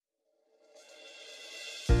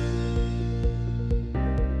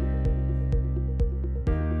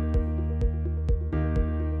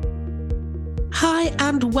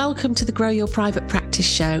and welcome to the Grow Your Private Practice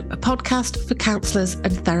Show, a podcast for counsellors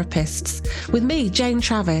and therapists. With me, Jane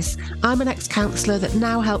Travis. I'm an ex-counsellor that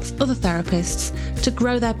now helps other therapists to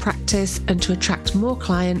grow their practice and to attract more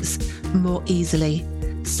clients more easily.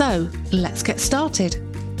 So, let's get started.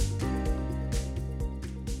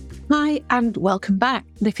 Hi, and welcome back.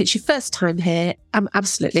 And if it's your first time here, I'm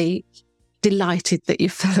absolutely delighted that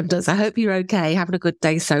you've found us. I hope you're okay, having a good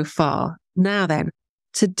day so far. Now then,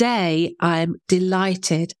 today, I'm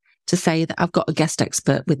delighted to say that I've got a guest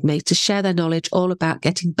expert with me to share their knowledge all about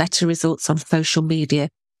getting better results on social media.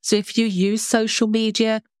 So if you use social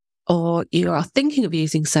media or you are thinking of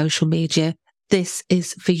using social media, this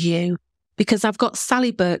is for you. Because I've got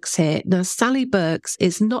Sally Birks here. Now, Sally Birks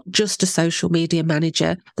is not just a social media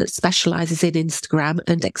manager that specialises in Instagram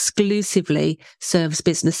and exclusively serves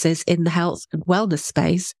businesses in the health and wellness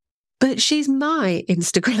space. But she's my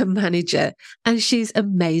Instagram manager and she's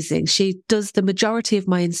amazing. She does the majority of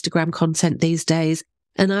my Instagram content these days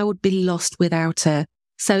and I would be lost without her.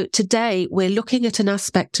 So today we're looking at an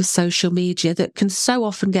aspect of social media that can so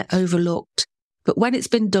often get overlooked. But when it's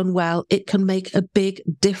been done well, it can make a big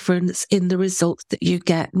difference in the results that you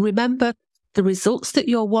get. And remember, the results that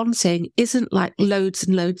you're wanting isn't like loads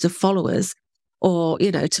and loads of followers or,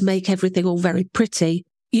 to make everything all very pretty.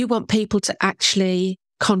 You want people to actually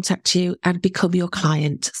contact you and become your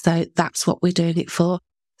client. So that's what we're doing it for.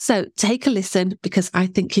 So take a listen because I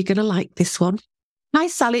think you're going to like this one. Hi,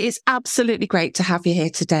 Sally. It's absolutely great to have you here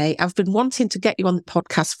today. I've been wanting to get you on the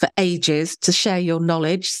podcast for ages to share your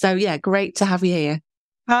knowledge. So yeah, great to have you here.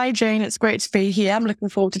 Hi, Jane. It's great to be here. I'm looking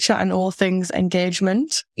forward to chatting all things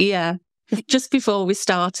engagement. Yeah. Just before we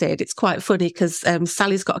started, it's quite funny because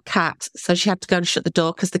Sally's got a cat. So she had to go and shut the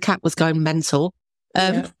door because the cat was going mental.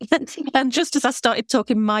 And just as I started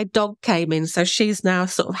talking, my dog came in. So she's now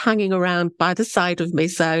sort of hanging around by the side of me.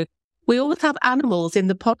 So we always have animals in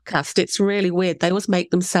the podcast. It's really weird. They always make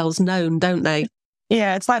themselves known, don't they?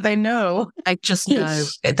 Yeah, it's like they know. They just know.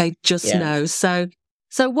 They just know. So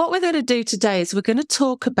what we're going to do today is we're going to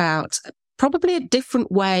talk about probably a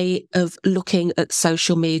different way of looking at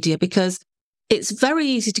social media because it's very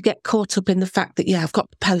easy to get caught up in the fact that, I've got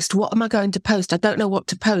to post. What am I going to post? I don't know what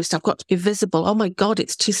to post. I've got to be visible. Oh my God,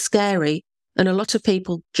 it's too scary. And a lot of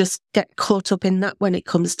people just get caught up in that when it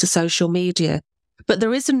comes to social media. But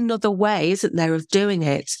there is another way, isn't there, of doing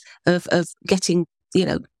it, of getting,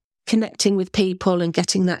 connecting with people and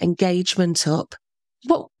getting that engagement up.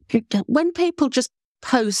 When people just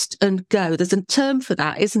post and go, there's a term for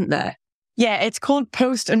that, isn't there? Yeah, it's called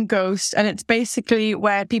post and ghost. And it's basically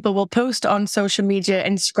where people will post on social media,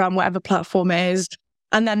 Instagram, whatever platform it is.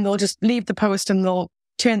 And then they'll just leave the post and they'll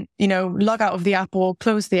log out of the app or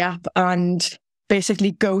close the app and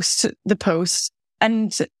basically ghost the post.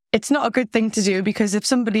 And it's not a good thing to do because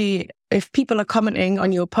if people are commenting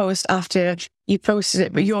on your post after you posted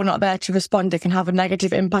it, but you're not there to respond, it can have a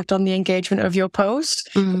negative impact on the engagement of your post.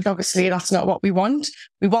 Which obviously that's not what we want.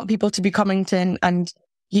 We want people to be commenting and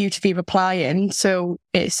you to be replying. So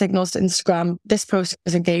it signals to Instagram, this post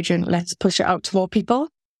is engaging. Let's push it out to more people.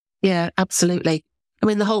 Yeah, absolutely. I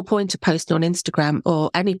mean, the whole point of posting on Instagram or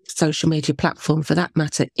any social media platform for that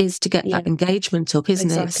matter is to get that engagement up,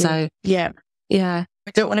 isn't it? So yeah.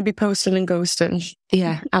 We don't want to be posting and ghosting.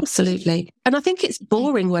 Yeah, absolutely. And I think it's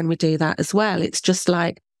boring when we do that as well. It's just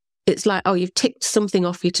like, oh, you've ticked something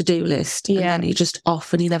off your to-do list and then you're just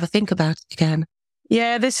off and you never think about it again.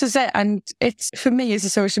 Yeah, this is it. And it's, for me as a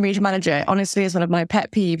social media manager, honestly, is one of my pet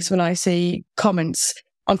peeves when I see comments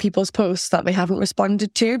on people's posts that they haven't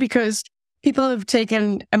responded to because people have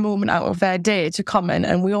taken a moment out of their day to comment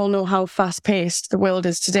and we all know how fast-paced the world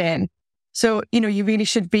is today. So, you really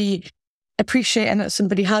should be appreciating that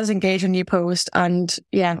somebody has engaged on your post and,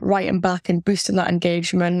 writing back and boosting that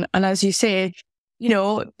engagement. And as you say,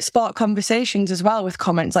 spark conversations as well with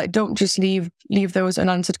comments. Like, don't just leave those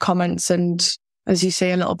unanswered comments and, as you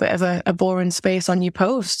say, a little bit of a boring space on your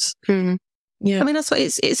posts. Yeah. I mean, that's what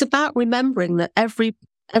it's about, remembering that every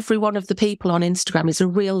one of the people on Instagram is a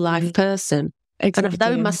real life person. Exactly. And I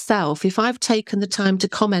know myself, if I've taken the time to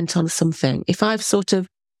comment on something, if I've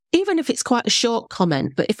even if it's quite a short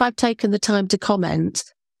comment, but if I've taken the time to comment,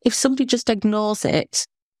 if somebody just ignores it,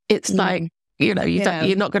 it's like, you're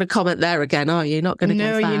not going to comment there again, are you? You're not going to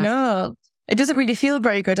go back. No, you're not. It doesn't really feel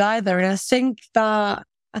very good either. And I think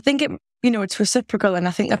it, it's reciprocal. And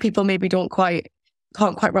I think that people maybe can't quite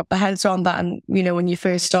wrap their heads around that. And, when you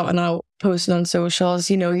first starting out posting on socials,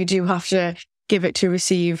 you do have to give it to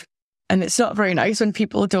receive. And it's not very nice when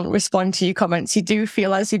people don't respond to your comments. You do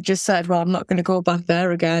feel, as you've just said, well, I'm not going to go back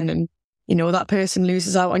there again. And, that person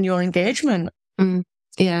loses out on your engagement.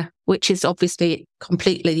 Yeah, which is obviously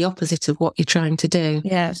completely the opposite of what you're trying to do.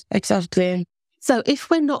 Yes, exactly. So if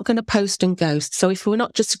we're not going to post and ghost, so if we're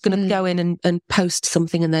not just going to go in and post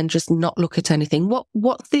something and then just not look at anything,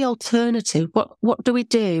 what's the alternative? What do we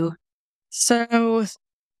do? So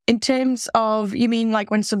in terms of, you mean like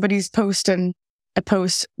when somebody's posting a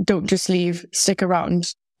post, don't just leave, stick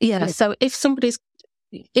around? Yeah. So if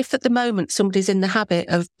at the moment somebody's in the habit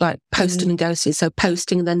of like posting and ghosting, so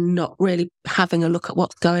posting and then not really having a look at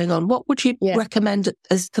what's going on, what would you recommend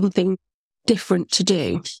as something different to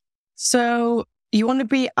do? So you want to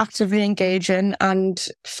be actively engaging. And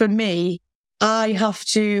for me, I have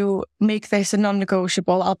to make this a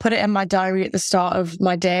non-negotiable. I'll put it in my diary at the start of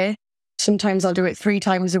my day. Sometimes I'll do it 3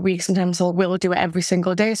 times a week. Sometimes I will do it every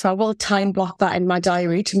single day. So I will time block that in my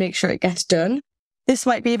diary to make sure it gets done. This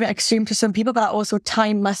might be a bit extreme to some people, but I also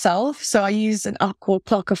time myself. So I use an app called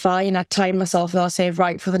Clockify, and I time myself, and I'll say,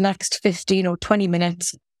 right, for the next 15 or 20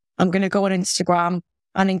 minutes, I'm going to go on Instagram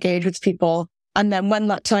and engage with people. And then when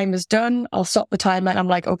that time is done, I'll stop the timer and I'm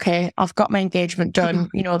like, okay, I've got my engagement done.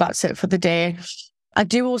 That's it for the day. I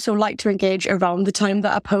do also like to engage around the time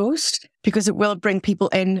that I post, because it will bring people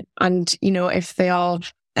in. And, if they are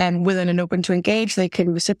willing and open to engage, they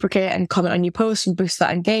can reciprocate and comment on your post and boost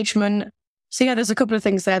that engagement. So yeah, there's a couple of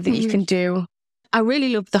things there that you can do. I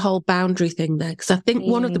really love the whole boundary thing there, because I think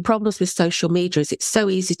one of the problems with social media is it's so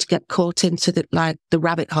easy to get caught into the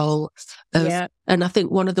rabbit hole. And I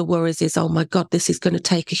think one of the worries is, oh my God, this is going to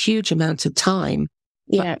take a huge amount of time.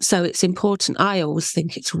 Yeah. So it's important. I always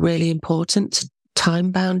think it's really important,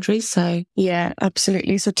 time boundaries. So yeah,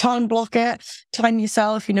 absolutely. So time block it, time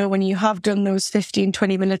yourself, when you have done those 15,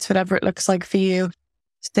 20 minutes, whatever it looks like for you,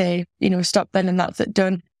 stay, stop then and that's it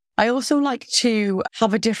done. I also like to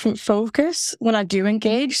have a different focus when I do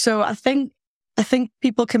engage. So I think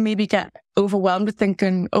people can maybe get overwhelmed with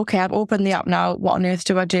thinking, okay, I've opened the app now. What on earth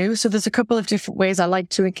do I do? So there's a couple of different ways I like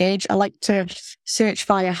to engage. I like to search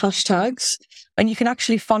via hashtags, and you can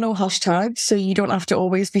actually follow hashtags. So you don't have to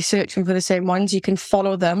always be searching for the same ones. You can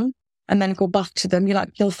follow them and then go back to them.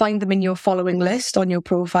 You'll find them in your following list on your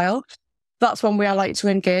profile. That's one way I like to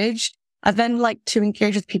engage. I then like to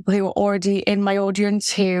engage with people who are already in my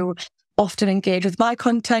audience, who often engage with my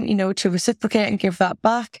content, to reciprocate and give that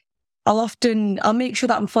back. I'll make sure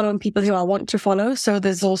that I'm following people who I want to follow. So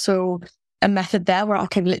there's also a method there where I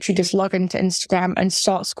can literally just log into Instagram and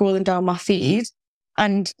start scrolling down my feed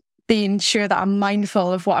and being sure that I'm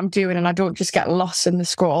mindful of what I'm doing and I don't just get lost in the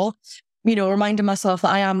scroll. Reminding myself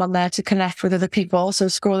that I am on there to connect with other people. So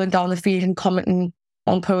scrolling down the feed and commenting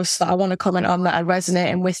on posts that I want to comment on that are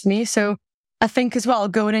resonating with me. So I think as well,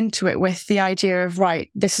 going into it with the idea of, right,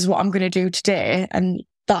 this is what I'm going to do today. And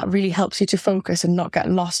that really helps you to focus and not get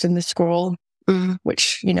lost in the scroll,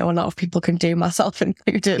 which, a lot of people can do, myself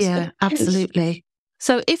included. Yeah, absolutely.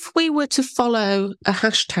 So if we were to follow a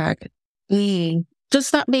hashtag, does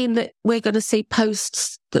that mean that we're going to see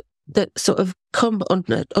posts that sort of come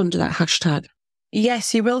under that hashtag?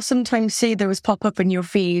 Yes, you will sometimes see those pop up in your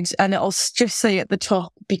feed, and it'll just say at the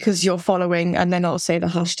top because you're following, and then it'll say the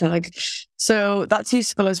hashtag. So that's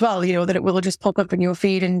useful as well, that it will just pop up in your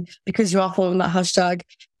feed, and because you are following that hashtag,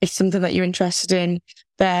 it's something that you're interested in.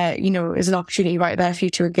 There, is an opportunity right there for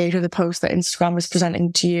you to engage with the post that Instagram is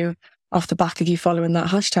presenting to you off the back of you following that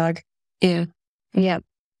hashtag. Yeah. Yeah.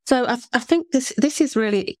 So I think this is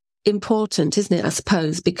really important, isn't it? I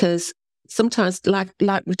suppose, because sometimes, like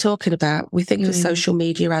we're talking about, we think of social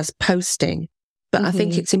media as posting, but I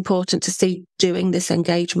think it's important to see doing this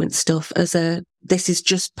engagement stuff as this is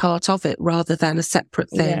just part of it rather than a separate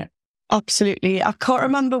thing. Yeah, absolutely. I can't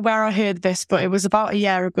remember where I heard this, but it was about a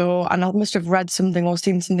year ago, and I must have read something or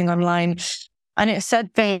seen something online, and it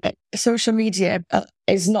said that social media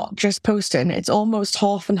is not just posting, it's almost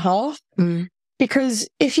half and half. Because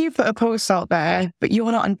if you put a post out there, but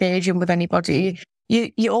you're not engaging with anybody,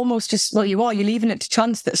 you almost just, you're leaving it to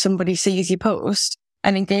chance that somebody sees your post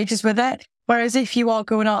and engages with it. Whereas if you are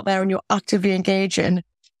going out there and you're actively engaging,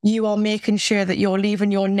 you are making sure that you're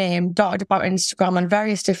leaving your name dotted about Instagram and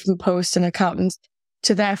various different posts and accounts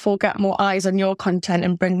to therefore get more eyes on your content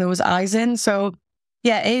and bring those eyes in. So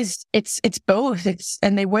yeah, it's both.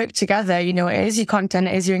 And they work together. It is your content,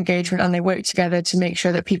 it is your engagement, and they work together to make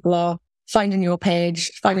sure that people are finding your page,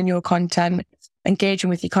 finding your content, engaging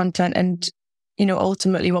with your content, and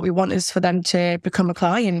ultimately what we want is for them to become a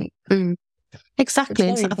client. Exactly.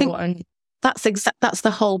 And so I think that's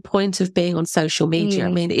the whole point of being on social media. I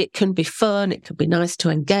mean, it can be fun, it can be nice to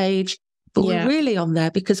engage, but we're really on there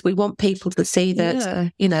because we want people to see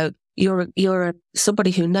that, you're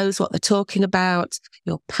somebody who knows what they're talking about,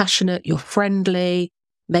 you're passionate, you're friendly,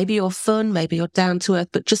 maybe you're fun, maybe you're down to earth,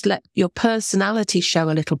 but just let your personality show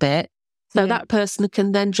a little bit. So that person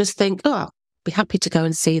can then just think, oh, I'll be happy to go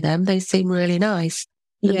and see them. They seem really nice.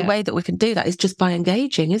 And the way that we can do that is just by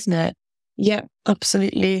engaging, isn't it? Yeah,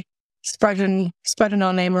 absolutely. Spreading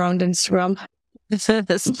our name around Instagram.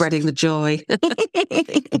 Spreading the joy.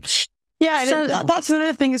 Yeah, so that's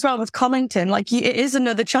another thing as well with commenting. Like, it is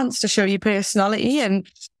another chance to show your personality. And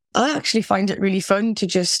I actually find it really fun to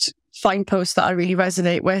just find posts that I really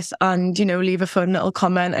resonate with and, leave a fun little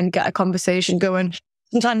comment and get a conversation going.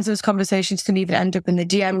 Sometimes those conversations can even end up in the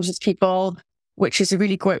DMs with people, which is a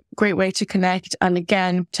really great way to connect. And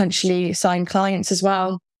again, potentially sign clients as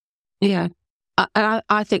well. Yeah.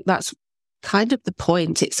 I think that's kind of the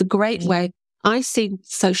point. It's a great way. I see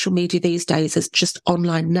social media these days as just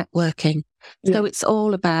online networking. Yeah. So it's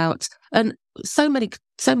all about, and so many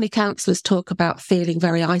counsellors talk about feeling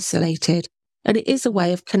very isolated, and it is a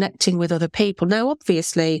way of connecting with other people. Now,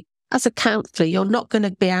 obviously, as a counsellor, you're not going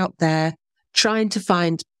to be out there trying to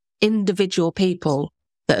find individual people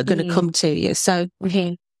that are going to come to you. So,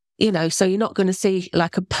 so you're not going to see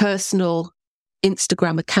like a personal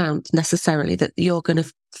Instagram account necessarily that you're going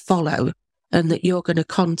to follow and that you're going to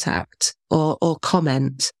contact or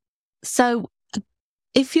comment. So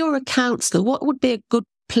if you're a counsellor, what would be a good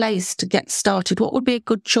place to get started? What would be a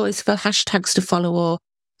good choice for hashtags to follow or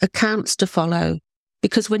accounts to follow?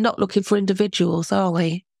 Because we're not looking for individuals, are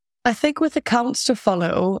we? I think with accounts to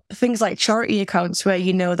follow, things like charity accounts where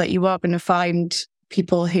you know that you are going to find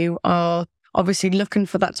people who are obviously looking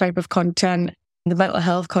for that type of content, the mental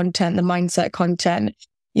health content, the mindset content.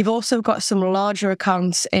 You've also got some larger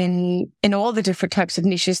accounts in all the different types of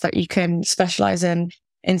niches that you can specialize in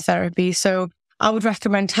therapy. So I would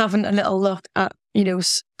recommend having a little look at,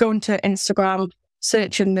 going to Instagram,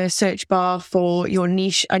 search in the search bar for your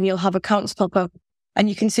niche, and you'll have accounts pop up. And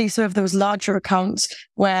you can see some of those larger accounts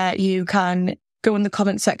where you can go in the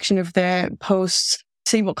comment section of their posts,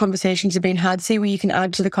 see what conversations are being had, see where you can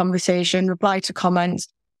add to the conversation, reply to comments.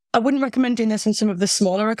 I wouldn't recommend doing this on some of the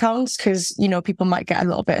smaller accounts because, people might get a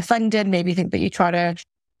little bit offended, maybe think that you try to,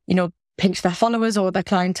 pinch their followers or their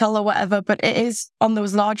clientele or whatever. But it is on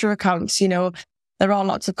those larger accounts, there are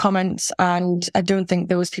lots of comments, and I don't think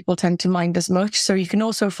those people tend to mind as much. So you can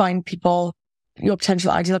also find people, your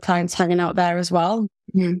potential ideal clients, hanging out there as well.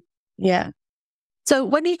 Yeah. So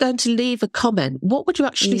when you're going to leave a comment, what would you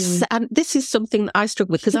actually say? And this is something that I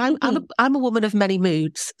struggle with because I'm a woman of many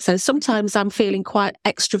moods. So sometimes I'm feeling quite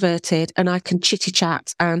extroverted and I can chitty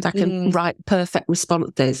chat and I can write perfect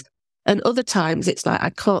responses. And other times it's like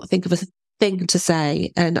I can't think of a thing to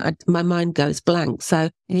say and my mind goes blank.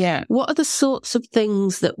 So what are the sorts of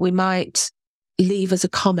things that we might leave as a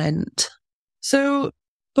comment? So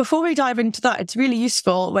before we dive into that, it's really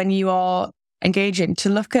useful when you are engaging to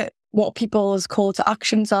look at what people's call to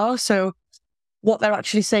actions are. So what they're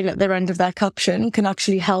actually saying at their end of their caption can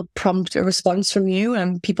actually help prompt a response from you.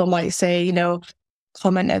 And people might say,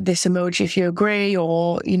 comment at this emoji if you agree,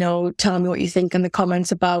 or, tell me what you think in the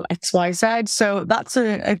comments about XYZ. So that's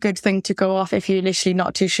a good thing to go off if you're initially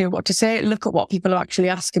not too sure what to say. Look at what people are actually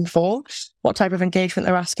asking for, what type of engagement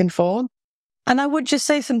they're asking for. And I would just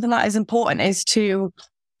say something that is important is to,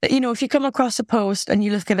 if you come across a post and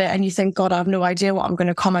you look at it and you think, God, I have no idea what I'm going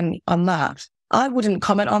to comment on that, I wouldn't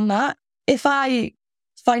comment on that. If I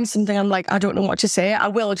find something I'm like, I don't know what to say, I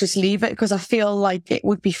will just leave it because I feel like it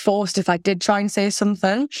would be forced if I did try and say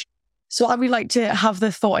something. So I really like to have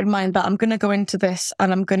the thought in mind that I'm going to go into this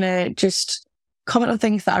and I'm going to just comment on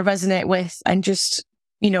things that I resonate with and just,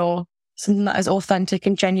 something that is authentic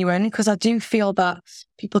and genuine, because I do feel that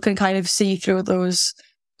people can kind of see through those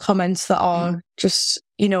comments that are just,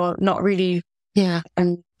 not really,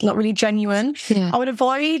 and not really genuine. I would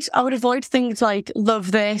avoid things like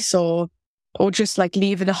love this or just like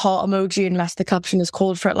leaving a heart emoji unless the caption is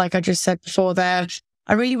called for it, like I just said before there.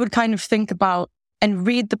 I really would kind of think about and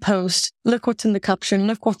read the post, look what's in the caption,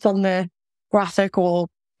 look what's on the graphic or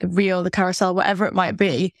the reel, the carousel, whatever it might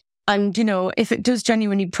be. And, if it does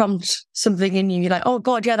genuinely prompt something in you, you're like, oh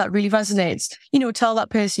God, yeah, that really resonates. Tell that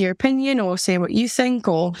person your opinion or say what you think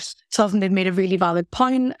or tell them they've made a really valid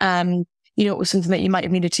point. It was something that you might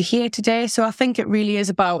have needed to hear today. So I think it really is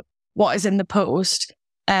about what is in the post.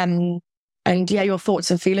 Your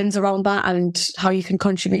thoughts and feelings around that and how you can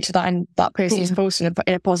contribute to that and that person's post in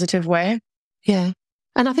a positive way. Yeah.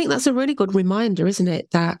 And I think that's a really good reminder, isn't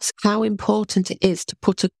it? That how important it is to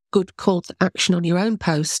put a good call to action on your own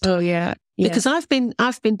post. Oh, yeah. Because I've been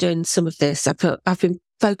doing some of this. I've been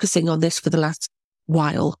focusing on this for the last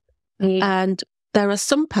while. And there are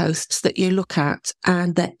some posts that you look at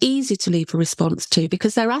and they're easy to leave a response to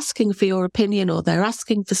because they're asking for your opinion or they're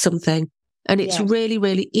asking for something. And it's really,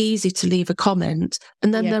 really easy to leave a comment.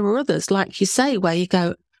 And then there are others, like you say, where you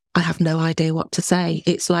go, I have no idea what to say.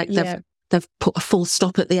 It's like they've put a full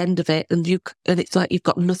stop at the end of it, and it's like you've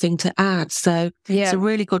got nothing to add. So it's a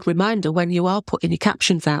really good reminder when you are putting your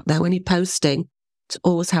captions out there, when you're posting, to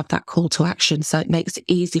always have that call to action. So it makes it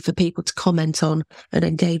easy for people to comment on and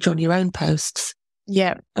engage on your own posts.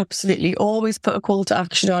 Yeah, absolutely. Always put a call to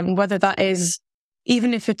action on, whether that is,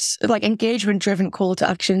 even if it's like engagement-driven call to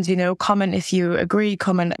actions, you know, comment if you agree,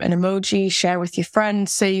 comment an emoji, share with your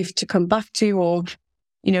friends, save to come back to, or,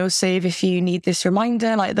 you know, save if you need this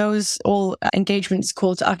reminder, like those all engagements,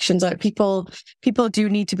 call to actions. Like people do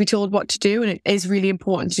need to be told what to do. And it is really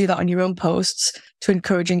important to do that on your own posts to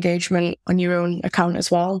encourage engagement on your own account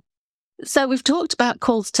as well. So we've talked about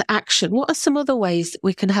calls to action. What are some other ways that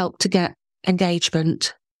we can help to get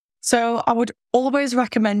engagement? So I would always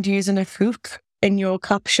recommend using a hook in your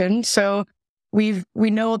caption. So we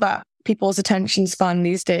know that people's attention span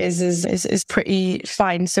these days is pretty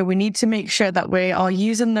fine. So we need to make sure that we are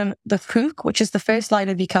using the hook, which is the first line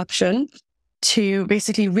of your caption, to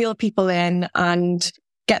basically reel people in and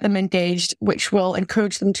get them engaged, which will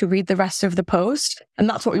encourage them to read the rest of the post. And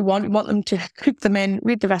that's what we want. We want them to hook them in,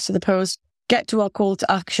 read the rest of the post, get to our call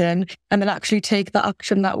to action, and then actually take the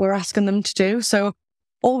action that we're asking them to do. So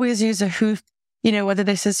always use a hook. You know, whether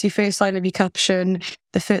this is your first line of your caption,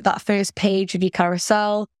 that first page of your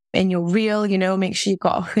carousel, in your reel, you know, make sure you've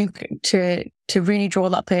got a hook to really draw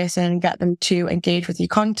that person and get them to engage with your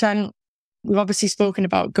content. We've obviously spoken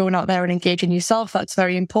about going out there and engaging yourself. That's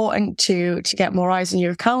very important to get more eyes on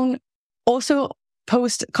your account. Also,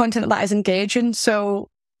 post content that is engaging. So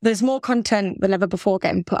there's more content than ever before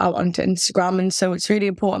getting put out onto Instagram. And so it's really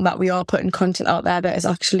important that we are putting content out there that is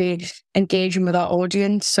actually engaging with our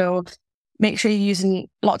audience. So make sure you're using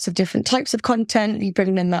lots of different types of content. You're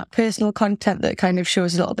bringing in that personal content that kind of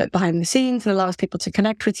shows a little bit behind the scenes and allows people to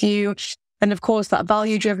connect with you. And of course, that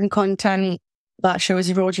value-driven content that shows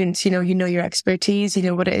your audience, you know your expertise, you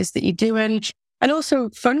know what it is that you're doing. And also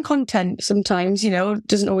fun content sometimes, you know,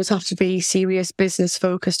 doesn't always have to be serious business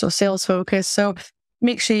focused or sales focused. So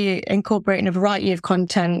make sure you're incorporating a variety of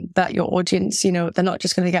content that your audience, you know, they're not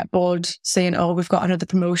just going to get bored saying, oh, we've got another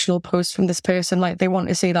promotional post from this person. Like they want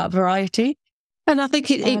to see that variety. And I think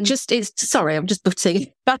it's sorry, I'm just butting.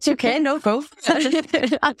 That's okay. No, go.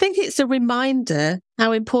 I think it's a reminder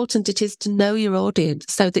how important it is to know your audience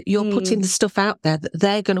so that you're putting the stuff out there that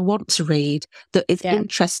they're going to want to read, that is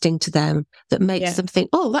interesting to them, that makes them think,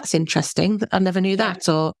 oh, that's interesting. I never knew that.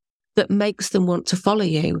 Or that makes them want to follow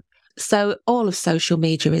you. So all of social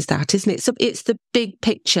media is that, isn't it? So it's the big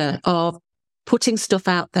picture of putting stuff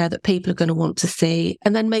out there that people are going to want to see,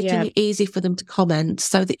 and then making it easy for them to comment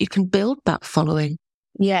so that you can build that following.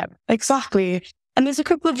 Yeah, exactly. And there's a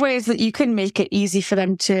couple of ways that you can make it easy for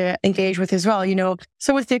them to engage with as well, you know.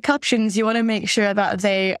 So with your captions, you want to make sure that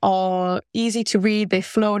they are easy to read, they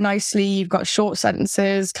flow nicely, you've got short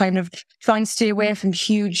sentences, kind of try and stay away from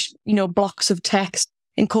huge, you know, blocks of text,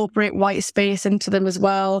 incorporate white space into them as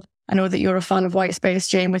well. I know that you're a fan of white space,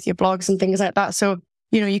 Jane, with your blogs and things like that. So,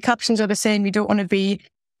 you know, your captions are the same. You don't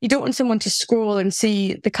want someone to scroll and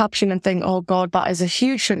see the caption and think, oh God, that is a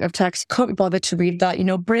huge chunk of text. Can't be bothered to read that. You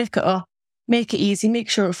know, break it up, make it easy, make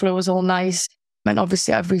sure it flows all nice. And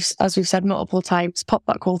obviously, as we've said multiple times, pop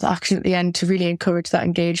that call to action at the end to really encourage that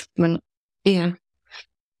engagement. Yeah.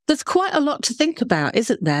 There's quite a lot to think about,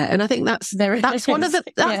 isn't there? And I think that's one of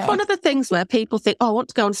the things where people think, oh, I want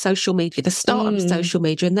to go on social media, the start of social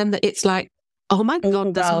media, and then it's like, oh my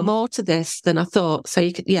God, there's more to this than I thought. So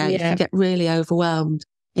you can get really overwhelmed.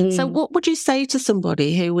 So what would you say to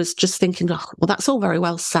somebody who was just thinking, oh, well, that's all very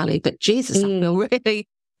well, Sally, but Jesus,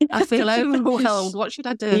 I feel overwhelmed. What should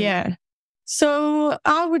I do? Yeah. So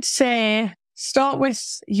I would say start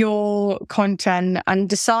with your content and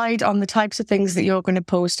decide on the types of things that you're going to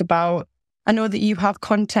post about. I know that you have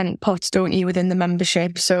content pots, don't you, within the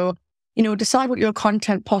membership. So, you know, decide what your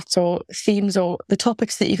content pots or themes or the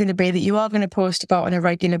topics that you're going to be, that you are going to post about on a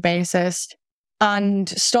regular basis, and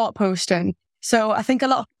start posting. So I think a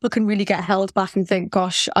lot of people can really get held back and think,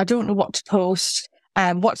 gosh, I don't know what to post,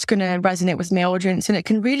 what's going to resonate with my audience. And it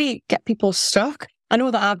can really get people stuck. I know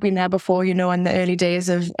that I've been there before, you know, in the early days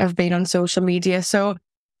of being on social media. So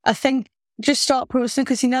I think just start posting,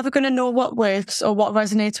 because you're never going to know what works or what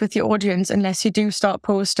resonates with your audience unless you do start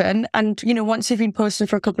posting. And, you know, once you've been posting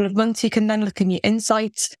for a couple of months, you can then look in your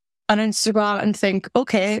insights on Instagram and think,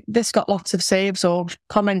 okay, this got lots of saves or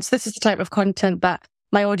comments. This is the type of content that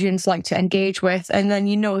my audience like to engage with. And then,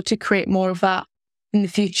 you know, to create more of that in the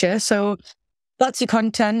future. So that's your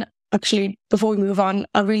content. actually, before we move on,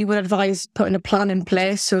 I really would advise putting a plan in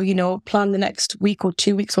place. So, plan the next week or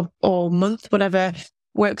 2 weeks or month, whatever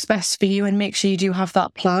works best for you, and make sure you do have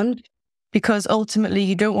that plan, because ultimately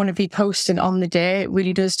you don't want to be posting on the day. It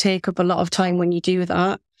really does take up a lot of time when you do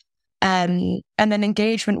that. And then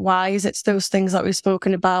engagement wise, it's those things that we've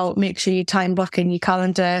spoken about. Make sure you time block in your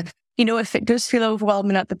calendar. If it does feel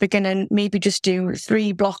overwhelming at the beginning, maybe just do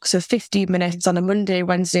 3 blocks of 15 minutes on a Monday,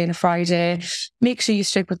 Wednesday and a Friday. Make sure you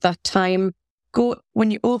stick with that time. When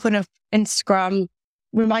you open up Instagram,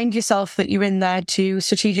 remind yourself that you're in there to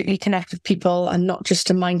strategically connect with people and not just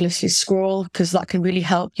to mindlessly scroll, because that can really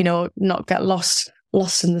help, not get lost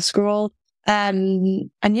in the scroll. And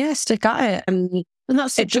yeah, stick at it. And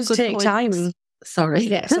that's it does take time. Sorry.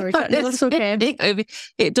 Yeah, sorry. That's okay.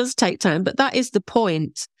 It does take time, but that is the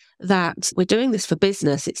point, that we're doing this for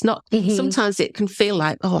business. It's not, sometimes it can feel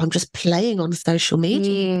like, I'm just playing on social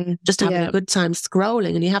media, just having a good time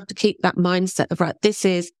scrolling. And you have to keep that mindset of, right,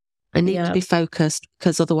 I need to be focused,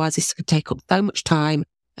 because otherwise this could take up so much time.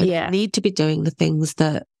 And I need to be doing the things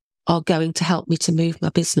that are going to help me to move my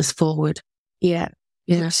business forward. Yeah.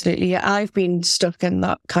 Absolutely. Yeah, I've been stuck in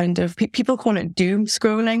that kind of, people call it doom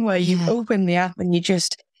scrolling, where you open the app and you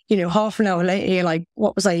just, half an hour later, you're like,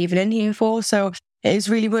 what was I even in here for? So it is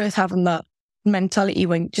really worth having that mentality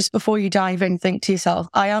when just before you dive in, think to yourself,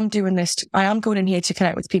 I am doing this. I am going in here to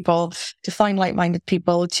connect with people, to find like-minded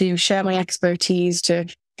people, to share my expertise, to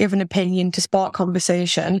give an opinion, to spark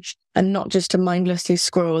conversation, and not just to mindlessly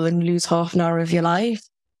scroll and lose half an hour of your life.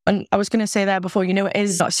 And I was going to say there before, it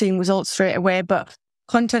is not seeing results straight away, but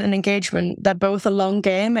content and engagement, they're both a long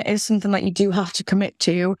game. It is something that you do have to commit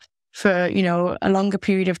to for, a longer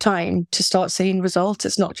period of time to start seeing results.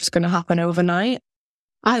 It's not just going to happen overnight.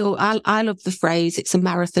 I love the phrase, it's a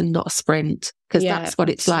marathon, not a sprint, because that's what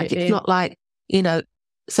it's like. It's not like,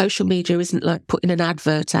 social media isn't like putting an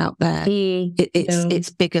advert out there. It's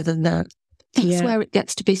bigger than that. That's where it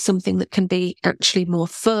gets to be something that can be actually more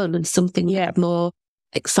fun and something more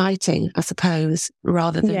exciting, I suppose,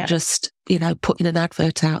 rather than just, putting an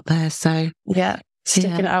advert out there. So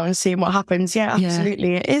sticking it out and seeing what happens. Yeah,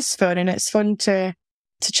 absolutely. It is fun, and it's fun to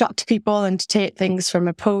chat to people and to take things from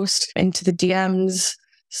a post into the DMs.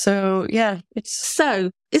 So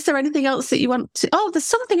is there anything else that you want to, there's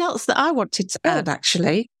something else that I wanted to add,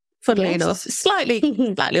 actually, funnily enough, slightly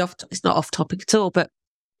off, it's not off topic at all, but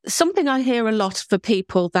something I hear a lot for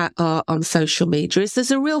people that are on social media is there's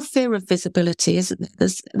a real fear of visibility, isn't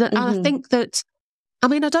there? I think that, I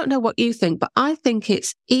don't know what you think, but I think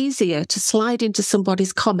it's easier to slide into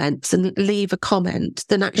somebody's comments and leave a comment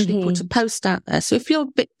than actually put a post out there. So if you're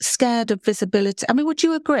a bit scared of visibility, would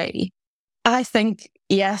you agree? I think,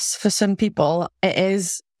 yes, for some people it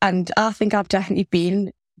is. And I think I've definitely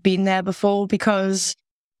been there before, because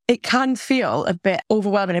it can feel a bit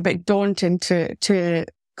overwhelming, a bit daunting to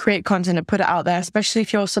create content and put it out there, especially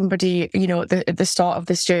if you're somebody, at the start of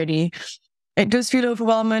this journey. It does feel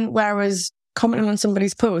overwhelming, whereas commenting on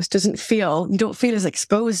somebody's post you don't feel as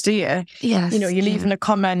exposed, do you? Yes. You're leaving a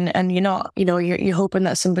comment and you're not, you're hoping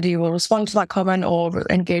that somebody will respond to that comment or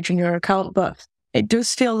engage in your account, but it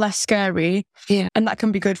does feel less scary. Yeah. And that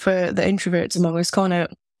can be good for the introverts among us, can't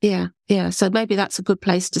it? Yeah. Yeah. So maybe that's a good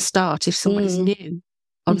place to start if somebody's new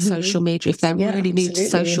on social media, if they're really new to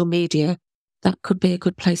social media. That could be a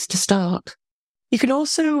good place to start. You can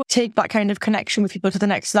also take that kind of connection with people to the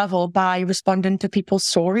next level by responding to people's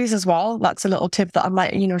stories as well. That's a little tip that I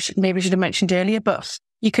might, maybe should have mentioned earlier, but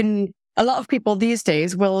a lot of people these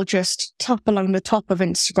days will just tap along the top of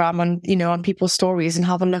Instagram on people's stories and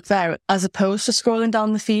have a look there, as opposed to scrolling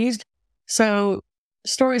down the feed. So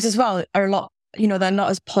stories as well are a lot, they're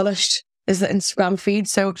not as polished as the Instagram feed.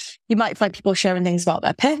 So you might find people sharing things about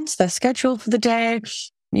their pets, their schedule for the day,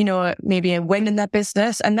 maybe a win in their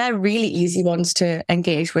business, and they're really easy ones to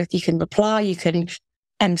engage with. You can reply, you can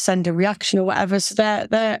send a reaction or whatever. So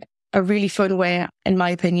they're a really fun way, in my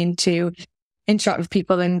opinion, to interact with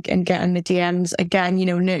people and get in the DMs. Again,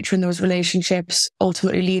 nurturing those relationships,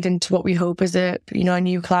 ultimately leading to what we hope is a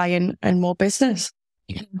new client and more business.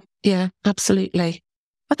 Yeah, absolutely.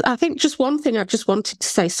 I think just one thing I just wanted to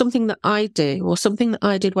say, something that I do, or something that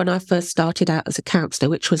I did when I first started out as a counsellor,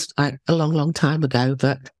 which was a long, long time ago,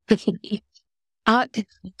 but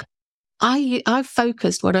I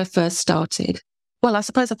focused when I first started. Well, I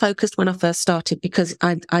suppose I focused when I first started because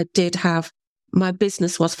I did have, my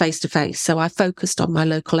business was face-to-face, so I focused on my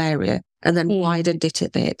local area and then widened it a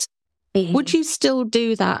bit. Would you still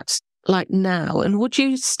do that like now? And would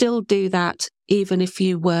you still do that even if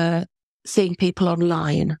you were seeing people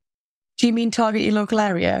online? Do you mean target your local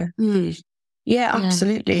area? Yeah,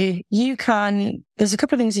 absolutely. You can, there's a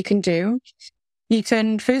couple of things you can do. You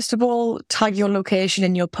can, first of all, tag your location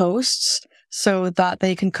in your posts so that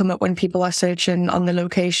they can come up when people are searching on the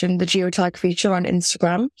location, the geotag feature on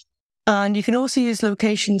Instagram. And you can also use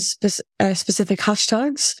location-specific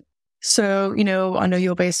hashtags. So, I know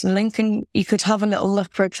you're based in Lincoln. You could have a little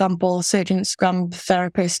look, for example, search Instagram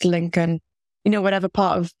therapist Lincoln, whatever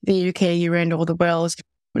part of the UK you're in or the world.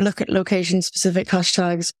 Look at location-specific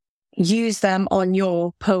hashtags. Use them on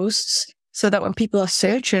your posts so that when people are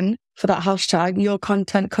searching for that hashtag, your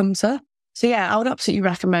content comes up. So yeah, I would absolutely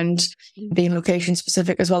recommend being location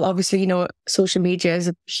specific as well. Obviously, social media is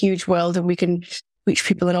a huge world and we can reach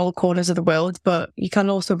people in all corners of the world, but you can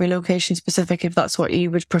also be location specific if that's what you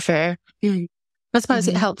would prefer. I suppose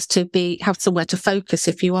it helps to have somewhere to focus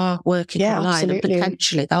if you are working online and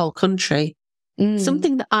potentially the whole country.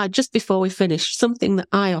 Something that just before we finish, something that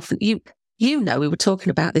I often, we were talking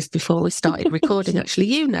about this before we started recording,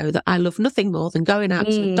 actually. That I love nothing more than going out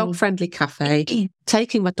to a dog-friendly cafe,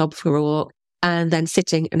 taking my dog for a walk, and then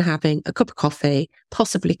sitting and having a cup of coffee,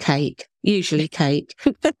 possibly cake, usually cake.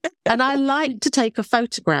 And I like to take a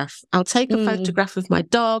photograph. I'll take a photograph of my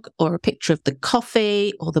dog or a picture of the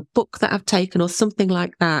coffee or the book that I've taken or something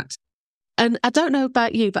like that. And I don't know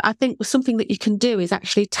about you, but I think something that you can do is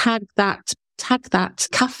actually tag that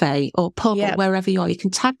cafe or pub or wherever you are. You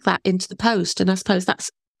can tag that into the post. And I suppose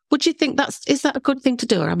would you think is that a good thing to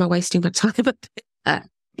do, or am I wasting my time a bit there?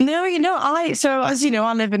 No, as you know,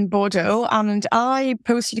 I live in Bordeaux and I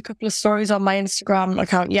posted a couple of stories on my Instagram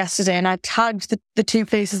account yesterday and I tagged the two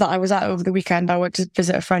places that I was at over the weekend. I went to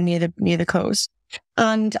visit a friend near the coast.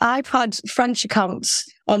 And I've had French accounts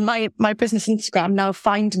on my business Instagram now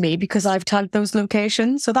find me because I've tagged those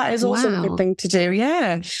locations. So that is also a good thing to do.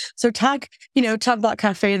 Yeah. So tag that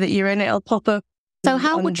cafe that you're in. It'll pop up. So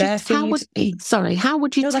how would you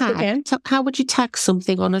tag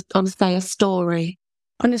something on say a story?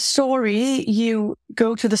 On a story, you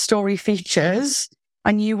go to the story features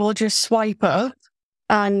and you will just swipe up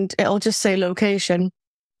and it'll just say location.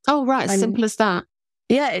 Oh, right. Simple as that.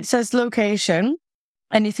 Yeah, it says location.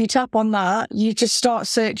 And if you tap on that, you just start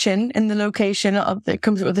searching in the location that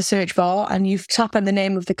comes up with the search bar and you tap in the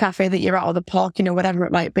name of the cafe that you're at or the park, whatever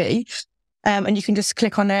it might be. And you can just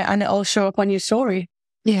click on it and it'll show up on your story.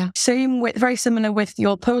 Yeah. Very similar with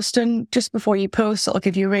your posting. Just before you post, it'll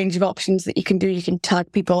give you a range of options that you can do. You can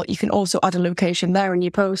tag people. You can also add a location there in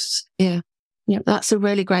your posts. Yeah. That's a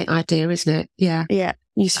really great idea, isn't it? Yeah. Yeah.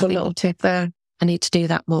 Useful little tip there. I need to do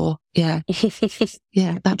that more. Yeah.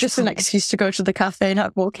 Yeah. That's just an excuse to go to the cafe and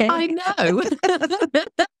have walk in. I know.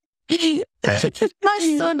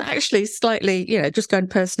 My son actually slightly, just going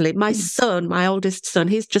personally, my oldest son,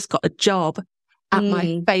 he's just got a job at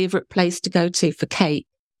my favourite place to go to for cake.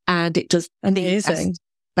 And it does amazing.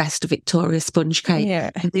 Best Victoria sponge cake. Yeah.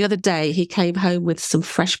 And the other day he came home with some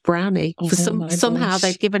fresh brownie. Somehow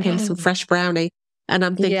they'd given him some fresh brownie. And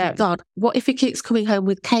I'm thinking, God, what if he keeps coming home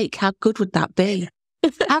with cake? How good would that be?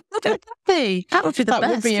 How good would that be? That would be the best.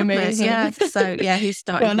 That would be amazing. Yeah. So he's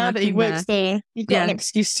started. Well, now that he works there, you've got an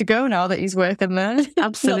excuse to go now that he's working there.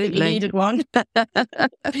 Absolutely. Not that you needed one.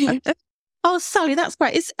 Oh, Sally, that's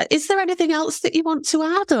great. Is there anything else that you want to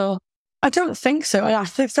add, or? I don't think so. I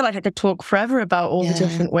feel like I could talk forever about all the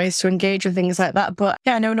different ways to engage with things like that. But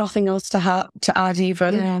I know nothing else to add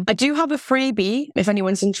even. Yeah. I do have a freebie. If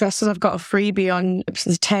anyone's interested, I've got a freebie on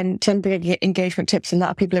 10 big engagement tips and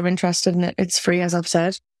that people are interested in it. It's free, as I've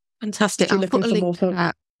said. Fantastic. I'll put a link to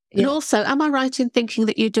that. And also, am I right in thinking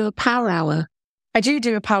that you do a power hour? I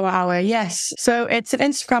do a power hour, yes. So it's an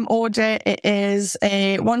Instagram order. It is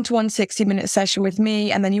a 1-to-1 60-minute session with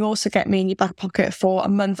me. And then you also get me in your back pocket for a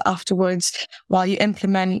month afterwards while you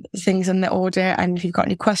implement things in the order. And if you've got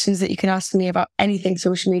any questions that you can ask me about anything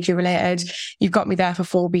social media related, you've got me there for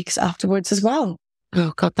 4 weeks afterwards as well.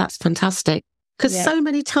 Oh, God, that's fantastic. Because so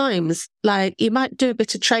many times, you might do a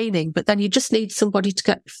bit of training, but then you just need somebody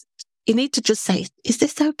you need to just say, is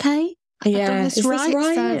this okay? Yeah. Is this right?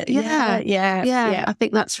 So, yeah. I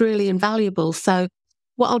think that's really invaluable. So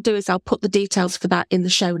what I'll do is I'll put the details for that in the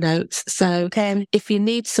show notes. So if you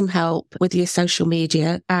need some help with your social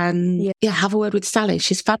media and have a word with Sally.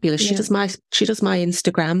 She's fabulous. She does my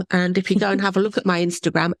Instagram. And if you go and have a look at my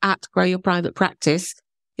Instagram at Grow Your Private Practice,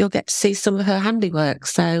 you'll get to see some of her handiwork.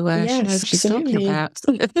 So she knows what she's talking about.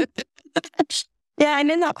 Yeah,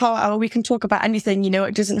 and in that power hour, we can talk about anything,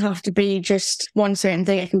 it doesn't have to be just one certain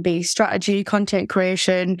thing. It can be strategy, content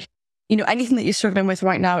creation, anything that you're struggling with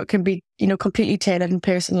right now. It can be, completely tailored and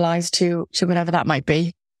personalized to whatever that might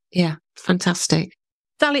be. Yeah, fantastic.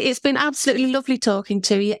 Sally, it's been absolutely lovely talking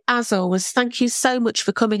to you, as always. Thank you so much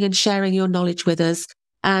for coming and sharing your knowledge with us.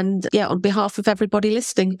 And on behalf of everybody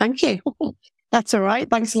listening, thank you. That's all right.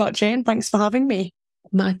 Thanks a lot, Jane. Thanks for having me.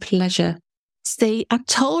 My pleasure. See, I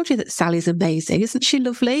told you that Sally's amazing. Isn't she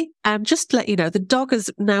lovely? And just to let you know, the dog has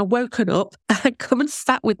now woken up and come and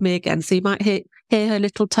sat with me again. So you might hear her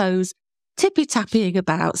little toes tippy-tappying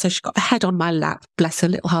about. So she's got her head on my lap. Bless her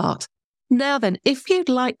little heart. Now then, if you'd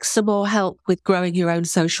like some more help with growing your own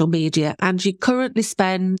social media and you currently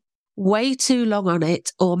spend way too long on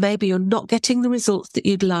it, or maybe you're not getting the results that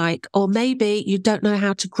you'd like, or maybe you don't know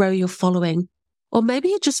how to grow your following, or maybe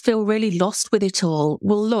you just feel really lost with it all,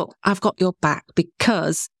 well, look, I've got your back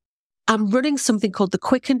because I'm running something called the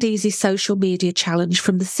Quick and Easy Social Media Challenge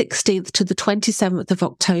from the 16th to the 27th of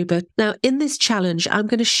October. Now, in this challenge, I'm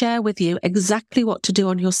going to share with you exactly what to do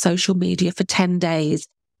on your social media for 10 days.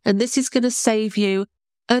 And this is going to save you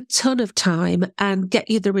a ton of time and get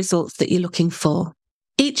you the results that you're looking for.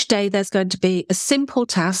 Each day, there's going to be a simple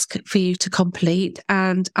task for you to complete,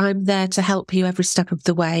 and I'm there to help you every step of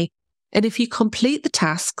the way. And if you complete the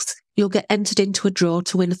tasks, you'll get entered into a draw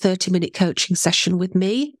to win a 30-minute coaching session with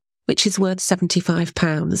me, which is worth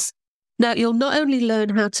 £75. Now, you'll not only learn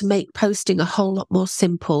how to make posting a whole lot more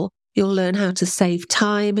simple, you'll learn how to save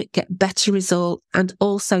time, get better results, and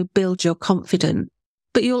also build your confidence.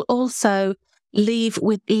 But you'll also leave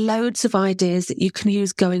with loads of ideas that you can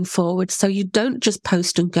use going forward. So you don't just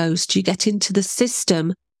post and ghost, you get into the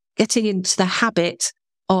system, getting into the habit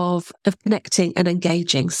of connecting and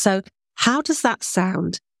engaging. So how does that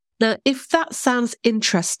sound? Now, if that sounds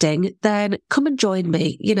interesting, then come and join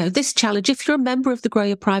me. You know, this challenge, if you're a member of the Grow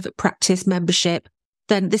Your Private Practice membership,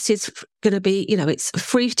 then this is going to be, it's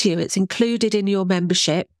free to you. It's included in your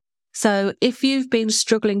membership. So if you've been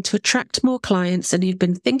struggling to attract more clients and you've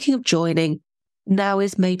been thinking of joining, now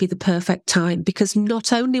is maybe the perfect time, because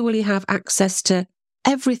not only will you have access to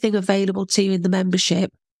everything available to you in the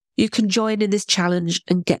membership, you can join in this challenge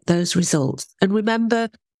and get those results. And remember,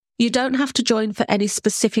 you don't have to join for any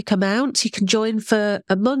specific amount. You can join for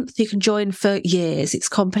a month, you can join for years. It's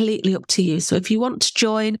completely up to you. So if you want to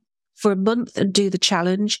join for a month and do the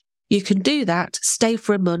challenge, you can do that, stay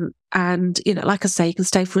for a month. And, like I say, you can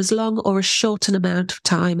stay for as long or as short an amount of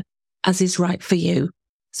time as is right for you.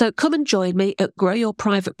 So come and join me at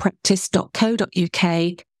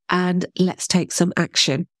growyourprivatepractice.co.uk and let's take some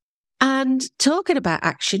action. And talking about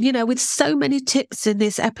action, with so many tips in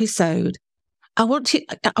this episode, I want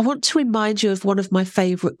to remind you of one of my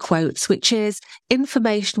favourite quotes, which is,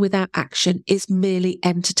 information without action is merely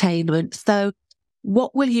entertainment. So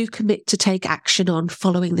what will you commit to take action on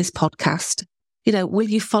following this podcast? Will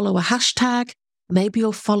you follow a hashtag? Maybe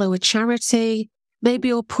you'll follow a charity. Maybe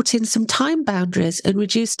you'll put in some time boundaries and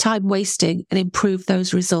reduce time wasting and improve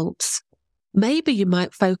those results. Maybe you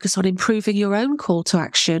might focus on improving your own call to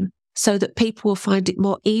action so that people will find it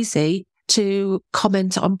more easy to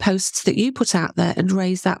comment on posts that you put out there and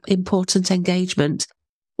raise that important engagement.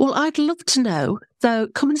 Well, I'd love to know. So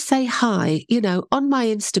come and say hi. On my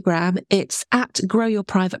Instagram, it's at Grow Your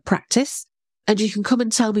Private Practice, and you can come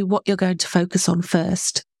and tell me what you're going to focus on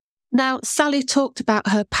first. Now, Sally talked about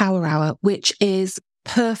her Power Hour, which is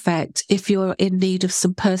perfect if you're in need of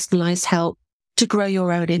some personalised help to grow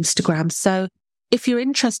your own Instagram. So if you're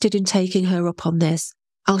interested in taking her up on this,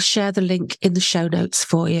 I'll share the link in the show notes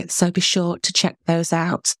for you. So be sure to check those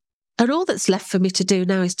out. And all that's left for me to do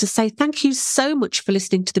now is to say thank you so much for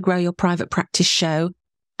listening to the Grow Your Private Practice show.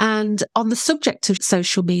 And on the subject of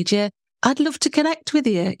social media, I'd love to connect with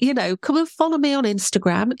you. Come and follow me on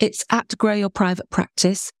Instagram. It's at Grow Your Private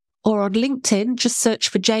Practice. Or on LinkedIn, just search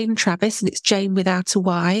for Jane Travis, and it's Jane without a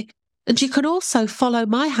Y. And you can also follow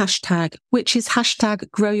my hashtag, which is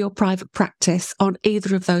hashtag Grow Your Private Practice on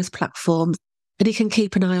either of those platforms. And you can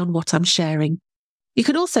keep an eye on what I'm sharing. You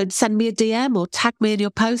can also send me a DM or tag me in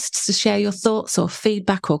your posts to share your thoughts or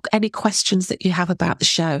feedback or any questions that you have about the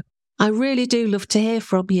show. I really do love to hear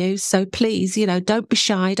from you. So please, don't be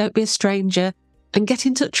shy, don't be a stranger, and get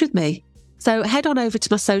in touch with me. So head on over to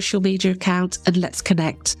my social media account and let's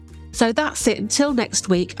connect. So that's it. Until next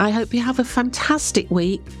week, I hope you have a fantastic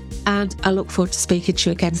week and I look forward to speaking to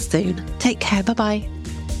you again soon. Take care. Bye-bye.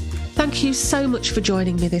 Thank you so much for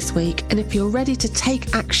joining me this week. And if you're ready to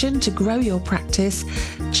take action to grow your practice,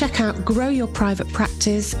 check out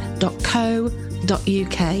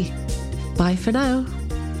growyourprivatepractice.co.uk. Bye for now.